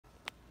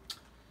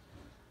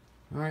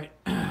Alright,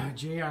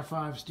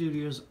 JR5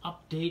 Studios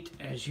update.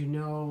 As you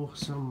know,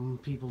 some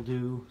people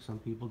do, some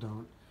people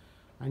don't.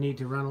 I need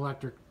to run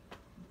electric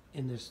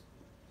in this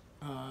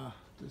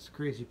this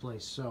crazy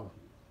place, so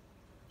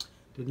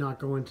did not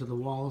go into the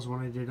walls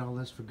when I did all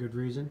this for good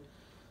reason.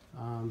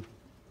 I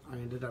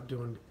ended up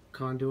doing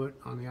conduit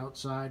on the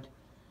outside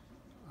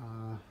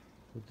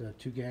with the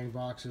 2 gang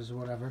boxes or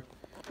whatever,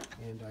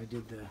 and I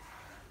did the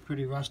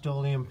pretty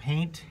Rust-Oleum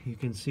paint. You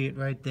can see it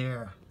right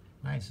there.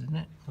 Nice, isn't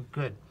it? Look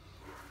good.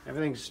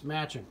 Everything's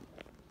matching.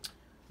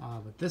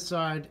 But this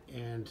side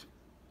and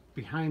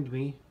behind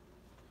me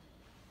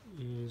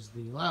is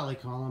the lally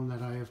column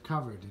that I have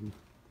covered. And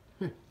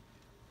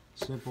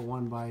simple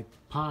one by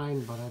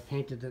pine, but I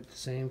painted it the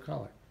same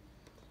color.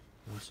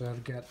 So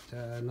I've got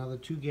another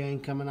 2 gang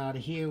coming out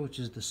of here, which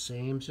is the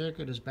same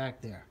circuit as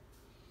back there.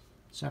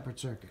 Separate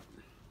circuit.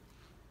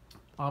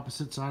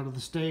 Opposite side of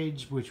the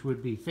stage, which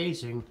would be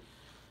facing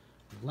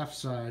the left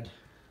side,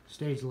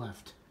 stage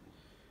left,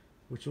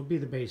 which will be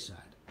the bass side.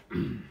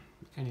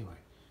 Anyway,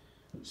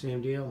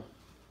 same deal,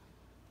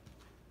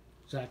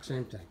 exact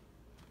same thing.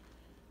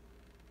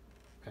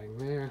 Bang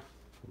there,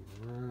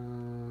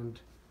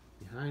 around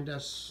behind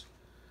us,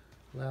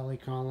 lally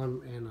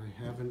column, and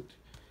I haven't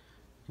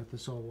got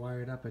this all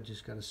wired up. I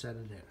just got to set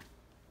it in.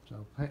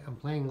 So I'm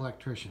playing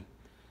electrician.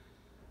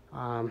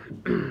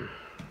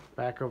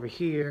 Back over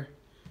here,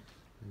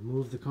 I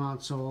moved the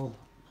console,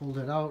 pulled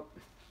it out.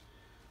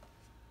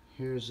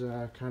 Here's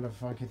a kind of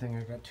funky thing.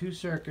 I got 2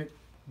 circuit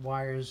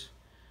wires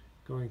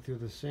going through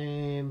the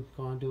same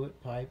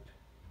conduit pipe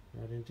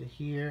right into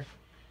here,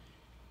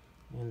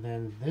 and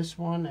then this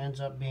one ends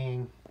up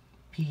being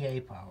PA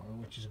power,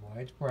 which is why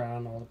it's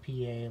brown. All the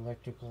PA,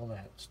 electrical,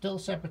 that still a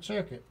separate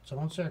circuit, its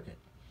own circuit.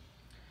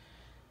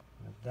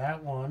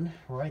 That one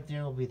right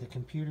there will be the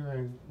computer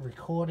and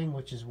recording,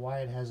 which is why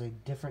it has a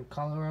different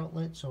color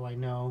outlet, so I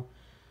know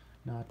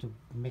not to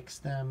mix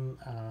them,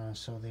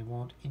 so they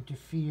won't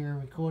interfere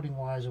recording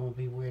wise. It won't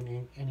be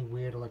any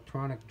weird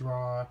electronic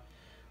draw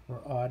or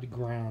odd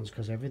grounds,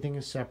 because everything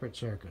is separate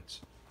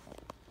circuits.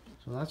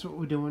 So that's what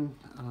we're doing.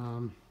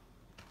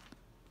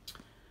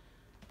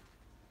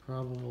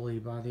 Probably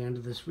by the end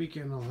of this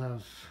weekend I'll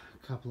have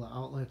a couple of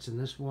outlets in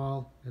this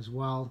wall as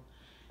well,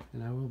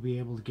 and I will be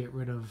able to get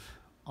rid of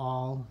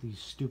all these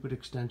stupid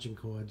extension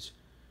cords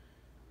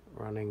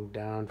running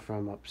down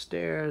from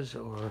upstairs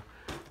or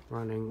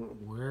running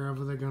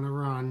wherever they're gonna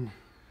run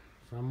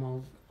from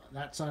over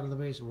that side of the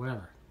basement,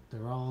 whatever.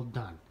 They're all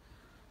done.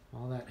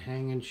 All that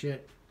hanging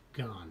shit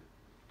gone.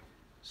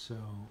 So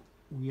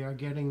we are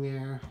getting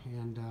there,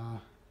 and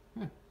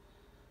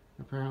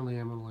apparently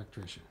I'm an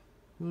electrician.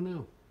 Who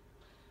knew?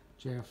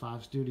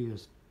 JR5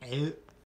 Studios out.